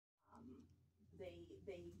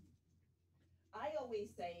I always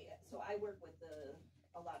say, so I work with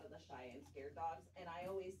a lot of the shy and scared dogs, and I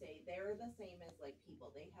always say they're the same as like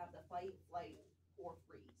people. They have the fight, flight, or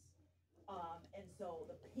freeze. And so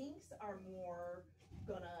the pinks are more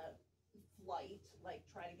gonna flight, like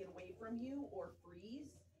try to get away from you, or freeze.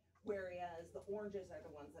 Whereas the oranges are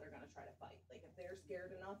the ones that are gonna try to fight. Like if they're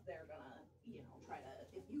scared enough, they're gonna, you know, try to,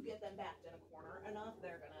 if you get them backed in a corner enough,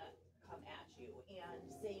 they're gonna come at you. And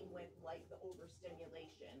same with like the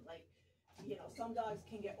overstimulation. Like, you know, some dogs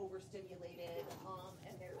can get overstimulated,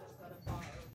 and they're just gonna bark